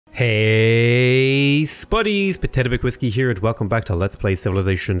Hey spuddies, Potatomcwhiskey here and welcome back to Let's Play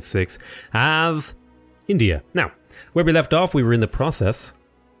Civilization 6 as India. Now, where we left off we were in the process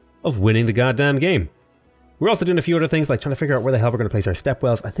of winning the goddamn game. We're also doing a few other things like trying to figure out where the hell we're going to place our step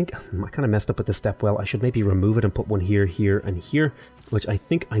wells. I think I kind of messed up with the step well. I should maybe remove it and put one here, here, and here, which I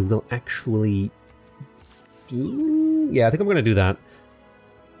think I will actually do. Yeah, I think I'm going to do that.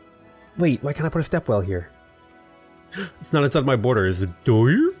 Wait, why can't I put a step well here? It's not inside my border, is it?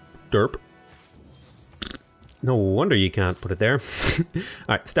 Derp. No wonder you can't put it there.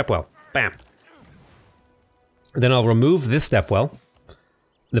 Alright, step well. Bam. And then I'll remove this step well. And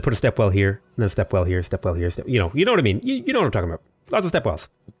then put a step well here. And then a step well here, step well here, you know what I mean. You know what I'm talking about. Lots of step wells.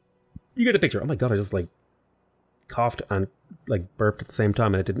 You get the picture. Oh my god, I just like coughed and like burped at the same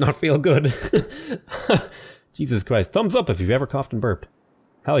time and it did not feel good. Jesus Christ. Thumbs up if you've ever coughed and burped.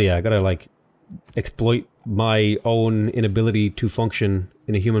 Hell yeah, I gotta like exploit my own inability to function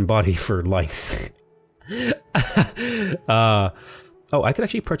in a human body for likes. Oh, I could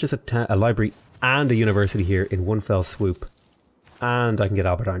actually purchase a library and a university here in one fell swoop. And I can get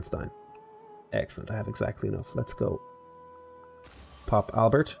Albert Einstein. Excellent, I have exactly enough. Let's go. Pop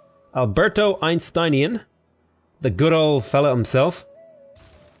Albert. Alberto Einsteinian. The good old fella himself.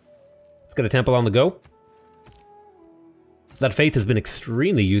 Let's get a temple on the go. That faith has been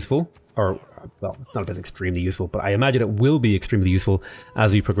extremely useful. Or, well, it's not been extremely useful, but I imagine it will be extremely useful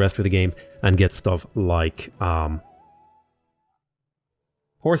as we progress through the game and get stuff like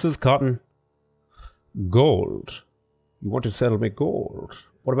horses, cotton, gold. You want to settle me gold.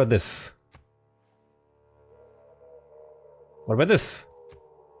 What about this? What about this?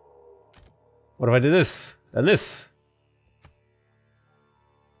 What if I do this? And this?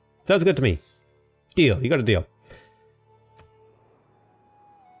 Sounds good to me. Deal. You got a deal.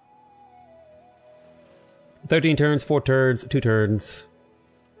 13 turns, 4 turns, 2 turns.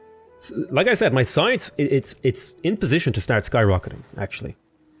 Like I said, my science, it's in position to start skyrocketing, actually.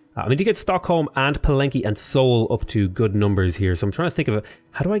 I need to get Stockholm and Palenque and Seoul up to good numbers here, so I'm trying to think of it.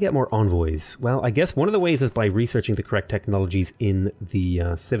 How do I get more envoys? Well, I guess one of the ways is by researching the correct technologies in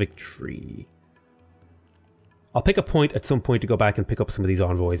the civic tree. I'll pick a point at some point to go back and pick up some of these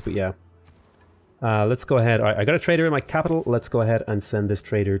envoys, but yeah. Let's go ahead. I got a trader in my capital. Let's go ahead and send this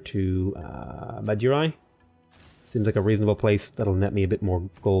trader to Madurai. Seems like a reasonable place. That'll net me a bit more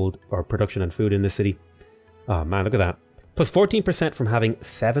gold or production and food in this city. Oh man, look at that. Plus 14% from having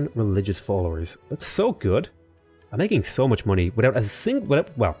 7 religious followers. That's so good. I'm making so much money without a single...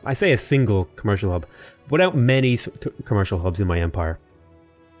 Well, I say a single commercial hub. Without many commercial hubs in my empire.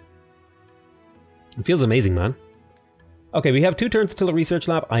 It feels amazing, man. Okay, we have 2 turns till the research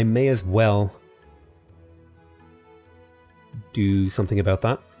lab. I may as well do something about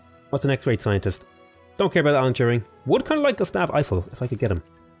that. What's an X-rate scientist? Don't care about Alan Turing. Would kind of like Gustav Eiffel if I could get him.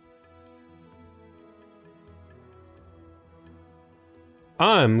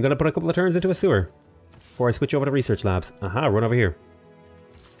 I'm going to put a couple of turns into a sewer before I switch over to research labs. Aha, run over here.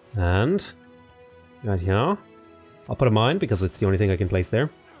 And right here. I'll put a mine because it's the only thing I can place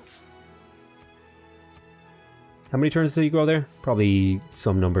there. How many turns do you grow there? Probably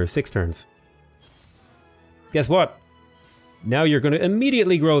some number. 6 turns. Guess what? Now you're going to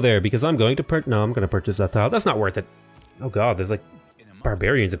immediately grow there because I'm going to I'm going to purchase that tile. That's not worth it. Oh god, there's like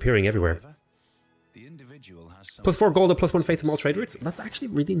barbarians appearing everywhere. Plus 4 gold and plus 1 faith from all trade routes. That's actually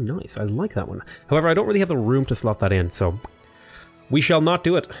really nice. I like that one. However, I don't really have the room to slot that in, so we shall not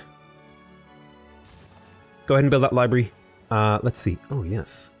do it. Go ahead and build that library. Let's see. Oh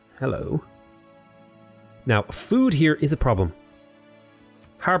yes. Hello. Now, food here is a problem.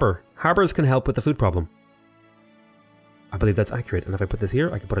 Harbor. Harbors can help with the food problem. I believe that's accurate. And if I put this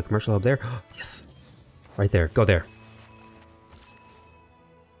here, I can put a commercial hub there. Yes. Right there. Go there.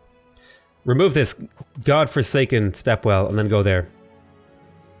 Remove this godforsaken stepwell and then go there.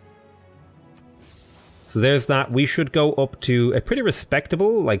 So there's that. We should go up to a pretty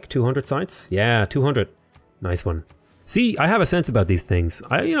respectable, like 200 sites. Yeah, 200. Nice one. See, I have a sense about these things.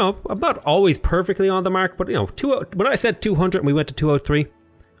 I'm not always perfectly on the mark, but when I said 200 and we went to 203,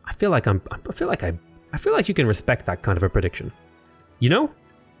 I feel like you can respect that kind of a prediction. You know?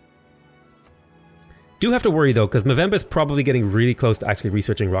 Do have to worry though, because Movemba's probably getting really close to actually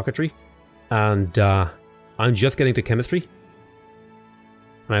researching rocketry. And I'm just getting to chemistry.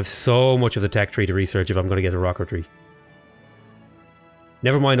 And I have so much of the tech tree to research if I'm going to get a rocketry.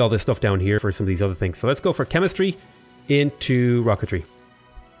 Never mind all this stuff down here for some of these other things. So let's go for chemistry into rocketry.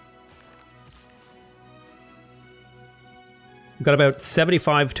 We've got about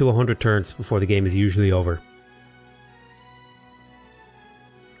 75 to 100 turns before the game is usually over.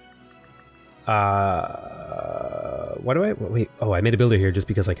 Why do I... Wait, oh, I made a builder here just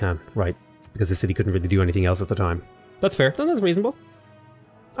because I can. Right. Because the city couldn't really do anything else at the time. That's fair. No, that's reasonable.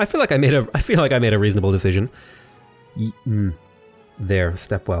 I feel like I made a reasonable decision. There,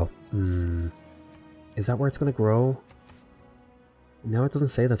 Stepwell. Is that where it's going to grow? No, it doesn't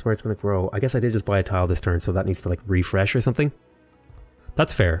say that's where it's going to grow. I guess I did just buy a tile this turn, so that needs to, like, refresh or something.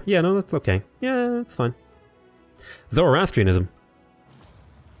 That's fair. Yeah, no, that's okay. Yeah, that's fine. Zoroastrianism.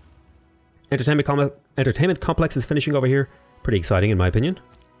 Entertainment complex is finishing over here. Pretty exciting, in my opinion.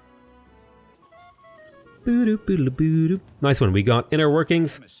 Nice one. We got inner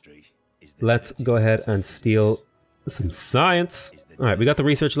workings. Let's go ahead and steal some science. Alright, we got the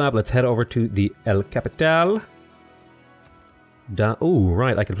research lab. Let's head over to the El Capital. Oh,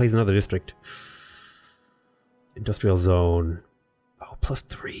 right. I can place another district. Industrial zone. Oh,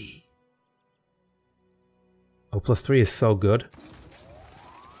 +3. Oh, +3 is so good.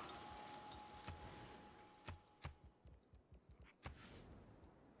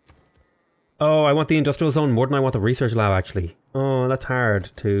 Oh, I want the industrial zone more than I want the research lab, actually. Oh, that's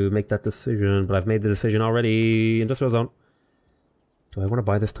hard to make that decision, but I've made the decision already. Industrial zone. Do I want to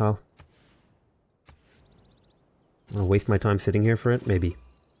buy this tile? I'll waste my time sitting here for it? Maybe.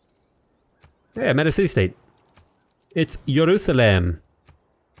 Hey, I met a city-state. It's Jerusalem.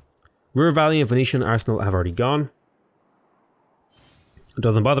 Ruhr Valley and Venetian Arsenal have already gone. It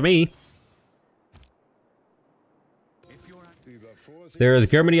doesn't bother me. There is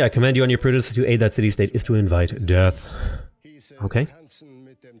Germany. I commend you on your prudence. To aid that city-state is to invite death. Okay.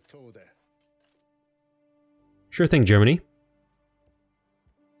 Sure thing, Germany.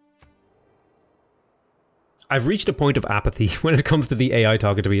 I've reached a point of apathy when it comes to the AI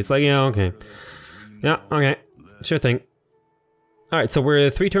talking to me. It's like, yeah, okay. Yeah, okay. Sure thing. Alright, so we're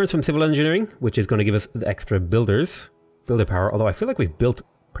 3 turns from civil engineering, which is going to give us the extra builder power, although I feel like we've built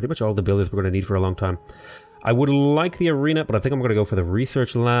pretty much all the builders we're going to need for a long time. I would like the arena, but I think I'm going to go for the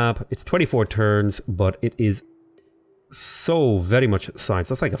research lab. It's 24 turns, but it is so very much science.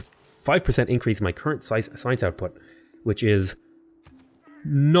 That's like a 5% increase in my current science output, which is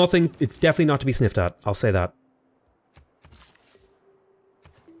nothing. It's definitely not to be sniffed at. I'll say that.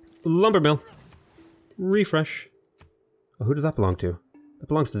 Lumber mill. Refresh. Oh, who does that belong to? That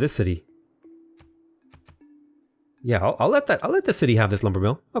belongs to this city. Yeah, I'll let the city have this lumber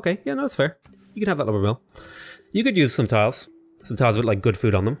mill. Okay, yeah, no, that's fair. You can have that lumber mill. You could use some tiles with like good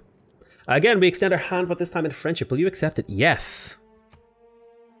food on them. Again, we extend our hand, but this time in friendship. Will you accept it? Yes.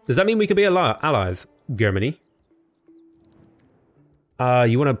 Does that mean we could be allies, Germany?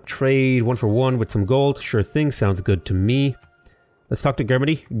 You want to trade 1 for 1 with some gold? Sure thing, sounds good to me. Let's talk to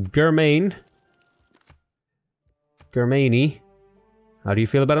Germany. Germain. Germany. How do you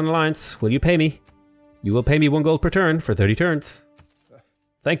feel about an alliance? Will you pay me? You will pay me 1 gold per turn for 30 turns.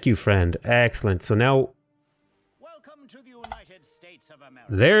 Thank you, friend. Excellent. So now... Welcome to the United States of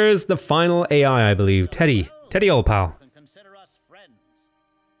America. There's the final AI, I believe. Teddy. Teddy, old pal. Consider us friends.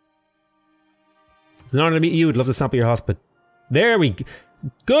 It's an honor to meet you. I'd love to sample your hospit. There we go.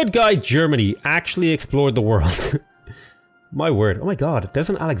 Good guy Germany actually explored the world. My word. Oh my god. There's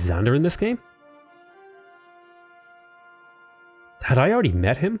an Alexander in this game? Had I already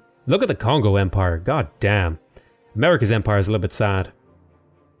met him? Look at the Congo Empire. God damn. America's empire is a little bit sad.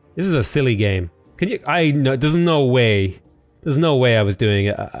 This is a silly game. Can you... I know... There's no way. There's no way I was doing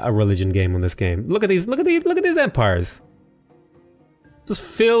a religion game on this game. Look at these empires. Just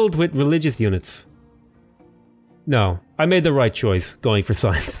filled with religious units. No. I made the right choice going for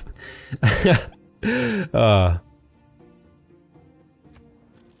science.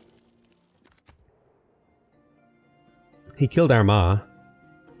 He killed Armagh.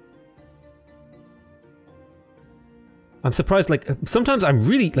 I'm surprised, like, sometimes I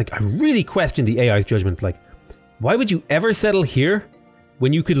really question the AI's judgment. Like, why would you ever settle here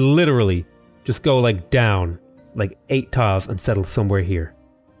when you could literally just go, like, down, like, 8 tiles and settle somewhere here?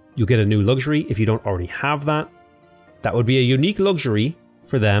 You get a new luxury if you don't already have that. That would be a unique luxury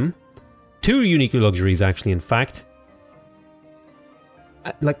for them. 2 unique luxuries, actually, in fact.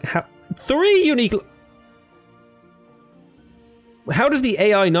 Like, how... 3 unique... How does the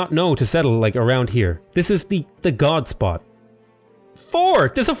AI not know to settle, like, around here? This is the god spot. 4!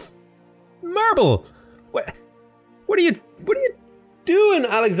 There's a marble! What are you doing,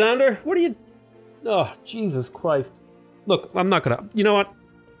 Alexander? What are you... Oh, Jesus Christ. Look, I'm not gonna... You know what?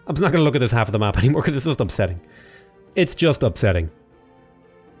 I'm just not gonna look at this half of the map anymore, because it's just upsetting. It's just upsetting.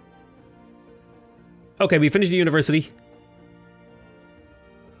 Okay, we finished the university.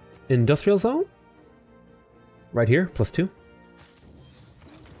 Industrial zone? Right here, +2.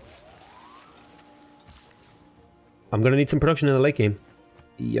 I'm gonna need some production in the late game.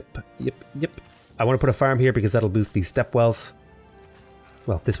 Yep. I want to put a farm here because that'll boost these step wells.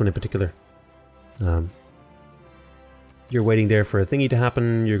 Well, this one in particular. You're waiting there for a thingy to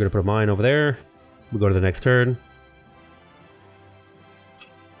happen. You're going to put a mine over there. We'll go to the next turn.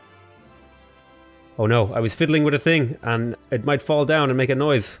 Oh no, I was fiddling with a thing and it might fall down and make a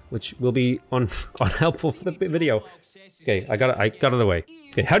noise, which will be unhelpful for the video. Okay, I got it out of the way.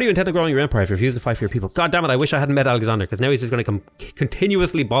 Okay, how do you intend to grow your empire if you refuse to fight for your people? God damn it, I wish I hadn't met Alexander, because now he's just going to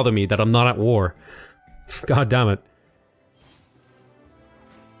continuously bother me that I'm not at war. God damn it.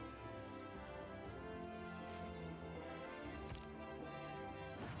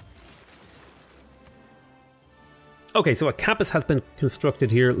 Okay, so a campus has been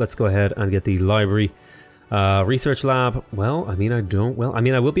constructed here. Let's go ahead and get the library. Research lab. Well, I mean, I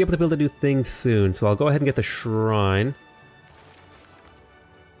will be able to build a new thing soon, so I'll go ahead and get the shrine.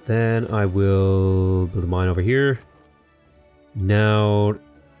 Then I will build a mine over here. Now,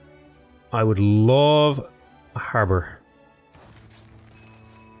 I would love a harbor.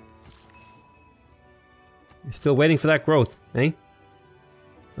 Still waiting for that growth, eh?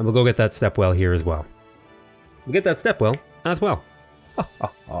 And we'll go get that step well here as well. We'll get that step well as well.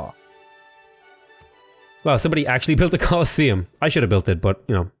 Wow, somebody actually built a Colosseum. I should have built it, but,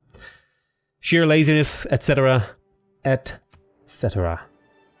 you know, sheer laziness, etc. etc.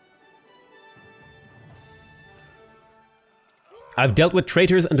 I've dealt with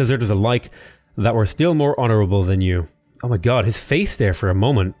traitors and deserters alike that were still more honorable than you. Oh my god, his face there for a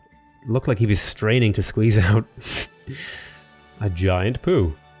moment looked like he was straining to squeeze out a giant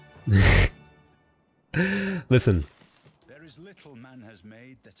poo. Listen. There is little man has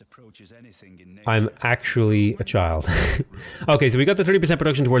made that approaches anything in nature. I'm actually a child. Okay, so we got the 30%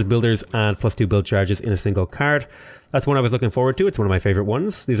 production towards builders and +2 build charges in a single card. That's one I was looking forward to. It's one of my favorite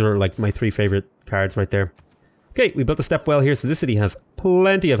ones. These are like my 3 favorite cards right there. Okay, we built a step well here, so this city has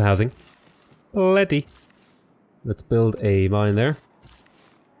plenty of housing. Plenty. Let's build a mine there.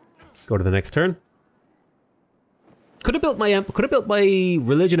 Go to the next turn. Could have built my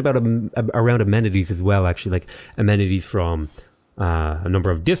religion around amenities as well, actually, like amenities from a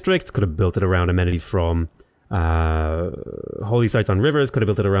number of districts. Could have built it around amenities from holy sites on rivers. Could have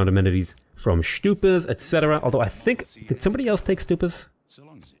built it around amenities from stupas, etc. Although I think, did somebody else take stupas? So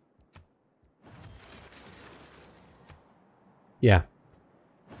long as it Yeah.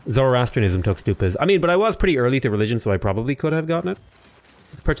 Zoroastrianism took stupas. I mean, but I was pretty early to religion, so I probably could have gotten it.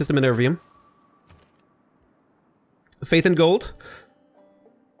 Let's purchase the Minervium. Faith and gold.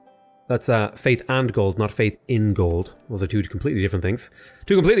 That's faith and gold, not faith in gold. Those are 2 completely different things.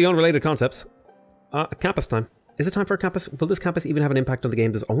 2 completely unrelated concepts. Campus time. Is it time for a campus? Will this campus even have an impact on the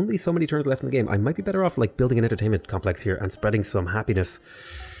game? There's only so many turns left in the game. I might be better off like building an entertainment complex here and spreading some happiness.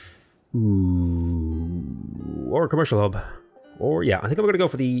 Ooh. Or a commercial hub. Or yeah, I think I'm going to go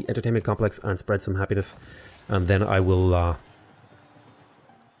for the entertainment complex and spread some happiness. And then I will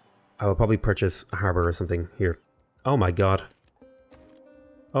probably purchase a harbor or something here. Oh my god.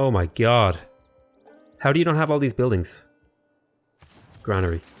 Oh my god. How do you not have all these buildings?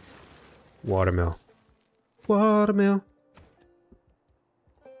 Granary. Watermill. Watermill.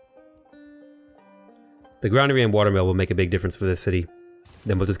 The granary and watermill will make a big difference for this city.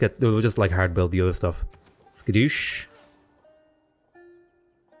 Then we'll just like hard build the other stuff. Skadoosh.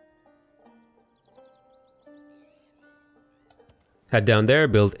 Head down there,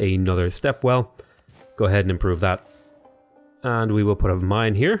 build another step well. Go ahead and improve that. And we will put a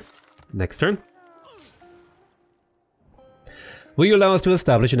mine here. Next turn. Will you allow us to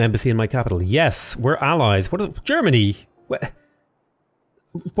establish an embassy in my capital? Yes, we're allies. What is Germany?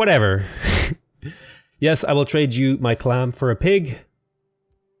 Whatever. Yes, I will trade you my clam for a pig.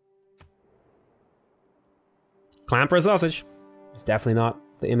 Clam for a sausage. It's definitely not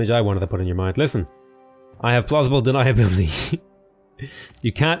the image I wanted to put in your mind. Listen, I have plausible deniability.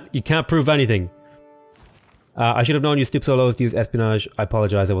 You can't prove anything. I should have known you stoop so low as to use espionage. I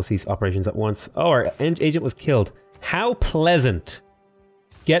apologize, I will cease operations at once. Oh, our agent was killed. How pleasant.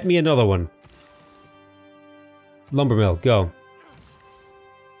 Get me another one. Lumbermill, go.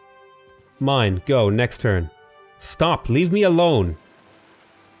 Mine, go, next turn. Stop, leave me alone.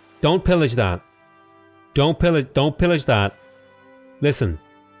 Don't pillage that. Don't pillage that. Listen.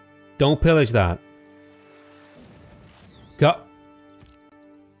 Don't pillage that. Go.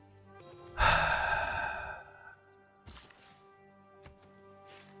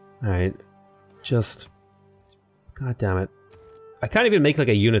 Alright. Just... God damn it. I can't even make like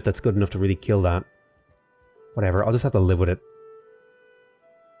a unit that's good enough to really kill that. Whatever, I'll just have to live with it.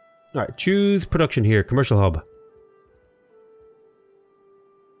 Alright, choose production here. Commercial hub.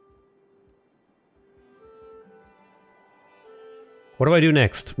 What do I do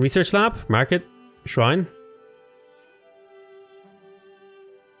next? Research lab? Market? Shrine?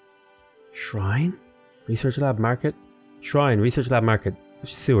 Shrine? Research lab market? Shrine, research lab market.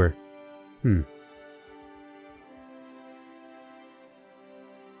 Sewer.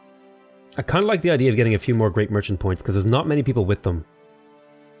 I kind of like the idea of getting a few more great merchant points because there's not many people with them.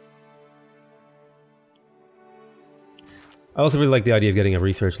 I also really like the idea of getting a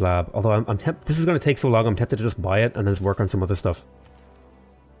research lab, although I'm this is going to take so long, I'm tempted to just buy it and then just work on some other stuff.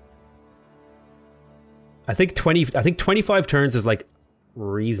 I think 25 turns is like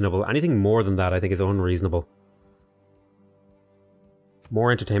reasonable. Anything more than that I think is unreasonable.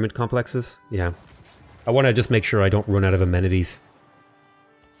 More entertainment complexes? Yeah. I want to just make sure I don't run out of amenities.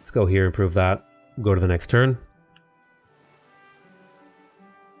 Let's go here, improve that. Go to the next turn.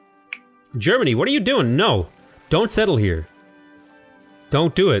 Germany, what are you doing? No. Don't settle here.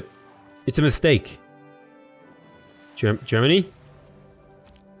 Don't do it. It's a mistake. Germany?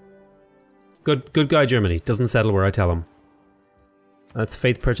 Good guy, Germany. Doesn't settle where I tell him. That's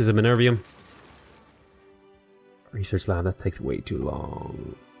faith purchase of Minervium. Research lab, that takes way too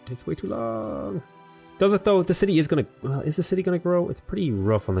long. Takes way too long. Does it though? The city is gonna... Well, is the city gonna grow? It's pretty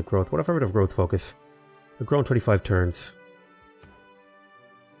rough on the growth. What if I would have growth focus? We've grown 25 turns.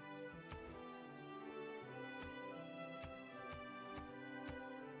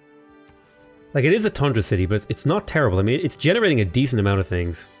 Like, it is a tundra city, but it's not terrible. I mean, it's generating a decent amount of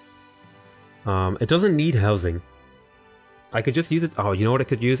things. It doesn't need housing. I could just use it... Oh, you know what I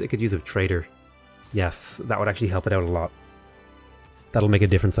could use? I could use a trader. Yes, that would actually help it out a lot. That'll make a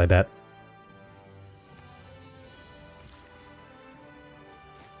difference, I bet.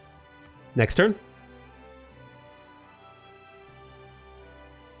 Next turn.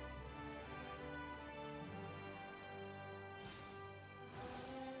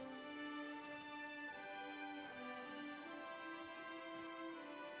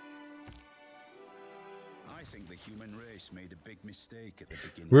 I think the human race made a big mistake at the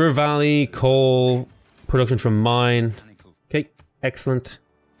beginning. Ruhr Valley, coal, production from mine. Okay, excellent.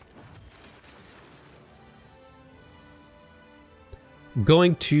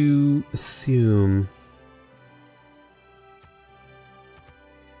 Going to assume...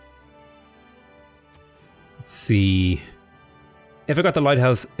 Let's see... If I got the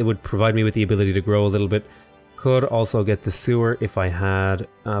lighthouse, it would provide me with the ability to grow a little bit. Could also get the sewer if I had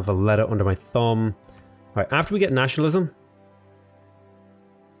Valletta under my thumb. Alright, after we get nationalism,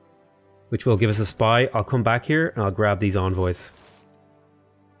 which will give us a spy, I'll come back here and I'll grab these envoys.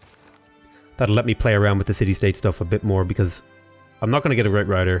 That'll let me play around with the city-state stuff a bit more because I'm not going to get a Great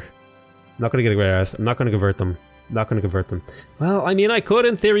Rider. I'm not going to get a Great Artist. I'm not going to convert them. I'm not going to convert them. Well, I mean, I could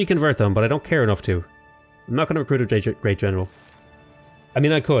in theory convert them, but I don't care enough to. I'm not going to recruit a Great General. I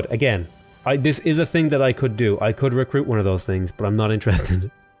mean, I could. Again, this is a thing that I could do. I could recruit one of those things, but I'm not interested.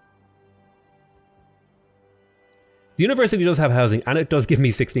 The university does have housing, and it does give me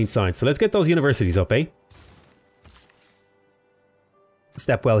 16 science, so let's get those universities up, eh?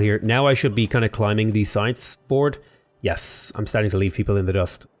 Step well here. Now I should be kind of climbing the science board. Yes, I'm starting to leave people in the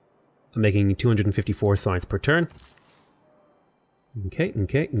dust. I'm making 254 science per turn. Okay.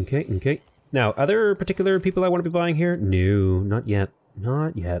 Now, are there particular people I want to be buying here? No, not yet.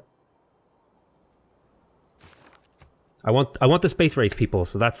 Not yet. I want the space race people,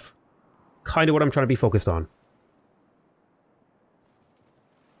 so that's kind of what I'm trying to be focused on.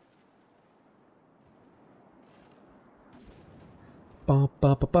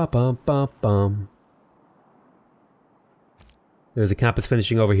 There's a campus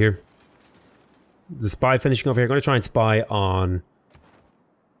finishing over here. The spy finishing over here. I'm going to try and spy on...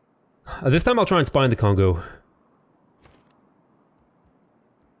 this time I'll try and spy on the Congo.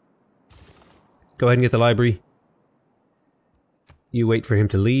 Go ahead and get the library. You wait for him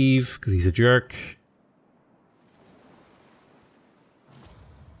to leave, because he's a jerk.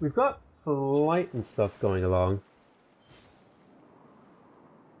 We've got flight and stuff going along.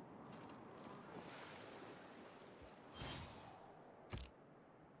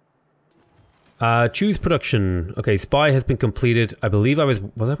 Choose production. Okay, spy has been completed. I believe was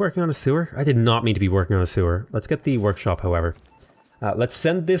I working on a sewer? I did not mean to be working on a sewer. Let's get the workshop, however. Let's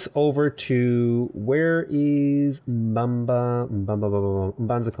send this over to... Where is Mbanza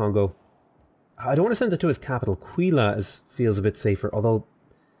Congo? I don't want to send it to his capital. Quila feels a bit safer, although...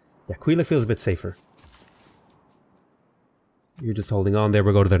 Yeah, Quila feels a bit safer. You're just holding on there.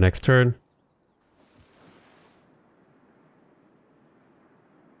 We'll go to their next turn.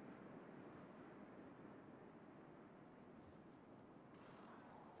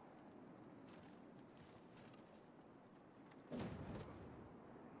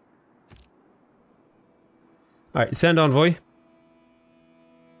 Alright, send envoy.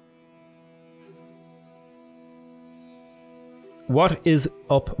 what is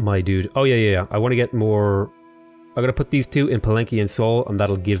up, my dude? Oh, yeah. I want to get more... I'm going to put these two in Palenque and Seoul, and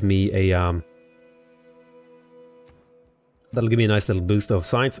that'll give me a... That'll give me a nice little boost of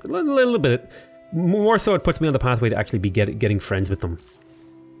science. A little bit. More so it puts me on the pathway to actually be getting friends with them.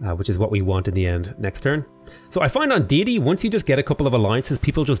 Which is what we want in the end. Next turn. So I find on Deity, once you just get a couple of alliances,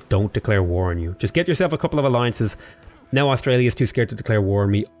 people just don't declare war on you. Just get yourself a couple of alliances. Now Australia is too scared to declare war on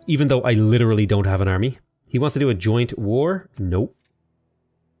me, even though I literally don't have an army. He wants to do a joint war? Nope.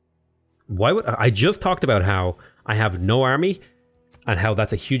 Why would... I just talked about how I have no army, and how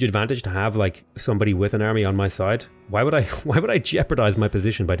that's a huge advantage to have, like, somebody with an army on my side. Why would I jeopardize my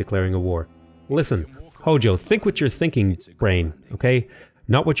position by declaring a war? Listen, Hojo, think with your thinking brain, okay?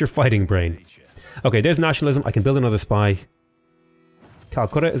 Not with your fighting brain. Okay, there's nationalism. I can build another spy.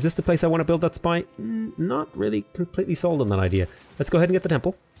 Calcutta, is this the place I want to build that spy? Not really completely sold on that idea. Let's go ahead and get the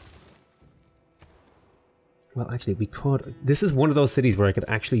temple. Well, actually, we could... This is one of those cities where I could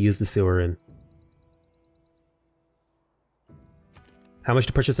actually use the sewer in. How much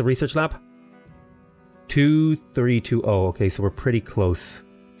to purchase a research lab? 2320. Okay, so we're pretty close.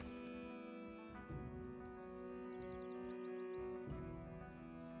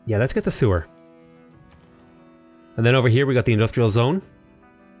 Yeah, let's get the sewer. And then over here we got the industrial zone.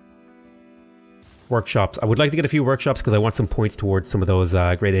 Workshops. I would like to get a few workshops because I want some points towards some of those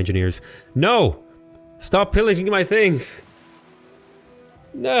great engineers. No! Stop pillaging my things!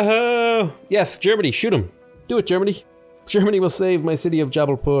 No! Yes, Germany, shoot him. Do it, Germany. Germany will save my city of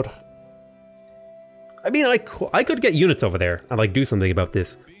Jabalpur. I mean, I could get units over there and like do something about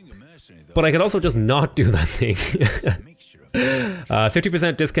this. But I could also just not do that thing.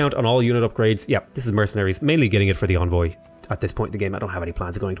 50% discount on all unit upgrades. Yeah, this is mercenaries. Mainly getting it for the envoy. At this point in the game, I don't have any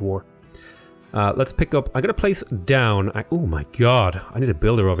plans of going to war. Let's pick up... I'm going to place down... oh my god. I need a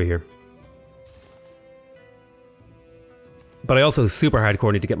builder over here. But I also super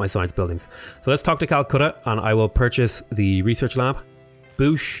hardcore need to get my science buildings. So let's talk to Calcutta and I will purchase the research lab.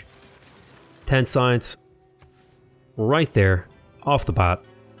 Boosh. 10 science. Right there. Off the bat.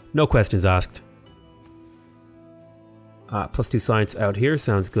 No questions asked. +2 science out here.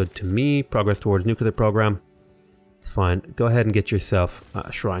 Sounds good to me. Progress towards nuclear program. It's fine. Go ahead and get yourself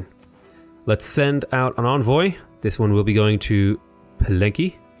a shrine. Let's send out an envoy. This one will be going to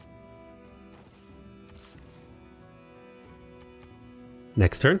Palenque.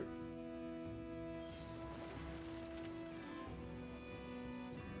 Next turn.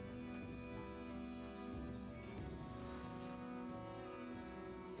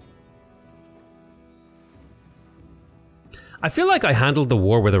 I feel like I handled the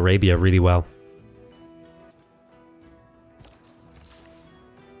war with Arabia really well.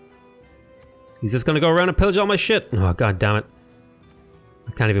 He's just gonna go around and pillage all my shit. Oh, god damn it.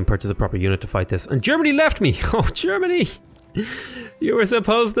 I can't even purchase a proper unit to fight this. And Germany left me! Oh, Germany! You were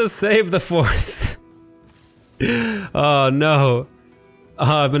supposed to save the force. Oh, no.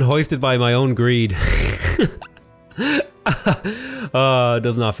 Oh, I've been hoisted by my own greed. Oh, it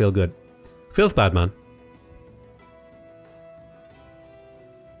does not feel good. Feels bad, man.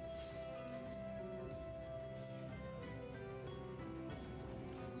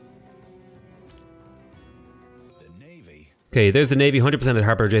 Okay, there's the Navy, 100% at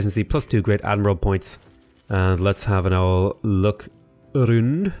Harbour Adjacency, +2 Great Admiral points. And let's have an old look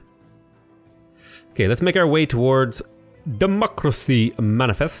around. Okay, let's make our way towards Democracy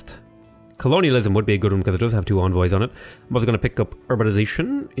Manifest. Colonialism would be a good one because it does have 2 envoys on it. I'm also going to pick up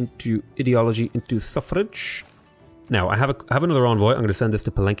urbanization into ideology into suffrage. Now, I have another envoy. I'm going to send this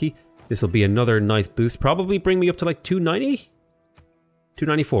to Palenque. This will be another nice boost. Probably bring me up to like 290?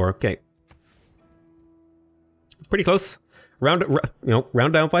 294, okay. Pretty close. Round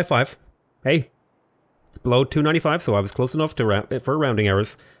down by 5. Hey, it's below 295, so I was close enough to for rounding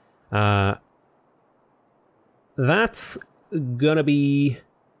errors. That's gonna be...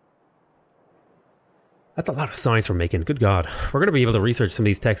 That's a lot of science we're making. Good God. We're gonna be able to research some of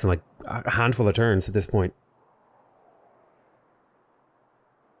these texts in like a handful of turns at this point.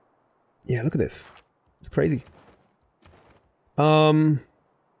 Yeah, look at this. It's crazy.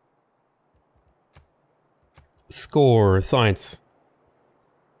 Score, science.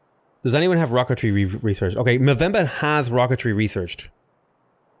 Does anyone have rocketry research? Okay, Movember has rocketry researched.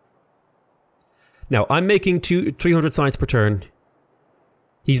 Now, I'm making 300 science per turn.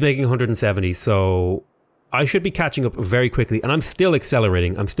 He's making 170, so I should be catching up very quickly, and I'm still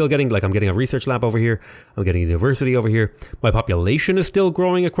accelerating. I'm still getting, like, I'm getting a research lab over here. I'm getting a university over here. My population is still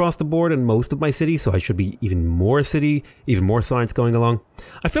growing across the board in most of my cities, so I should be even more science going along.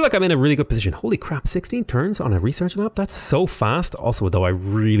 I feel like I'm in a really good position. Holy crap, 16 turns on a research lab? That's so fast. Also, though, I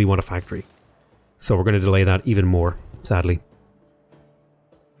really want a factory. So we're going to delay that even more, sadly.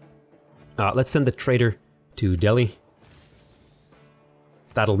 Let's send the trader to Delhi.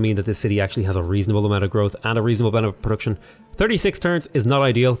 That'll mean that this city actually has a reasonable amount of growth and a reasonable amount of production. 36 turns is not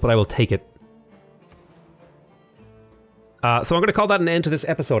ideal, but I will take it. So I'm going to call that an end to this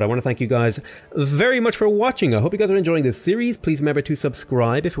episode. I want to thank you guys very much for watching. I hope you guys are enjoying this series. Please remember to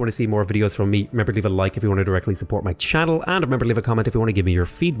subscribe if you want to see more videos from me. Remember to leave a like if you want to directly support my channel. And remember to leave a comment if you want to give me your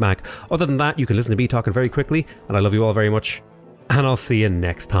feedback. Other than that, you can listen to me talking very quickly. And I love you all very much. And I'll see you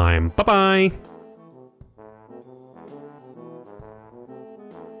next time. Bye-bye.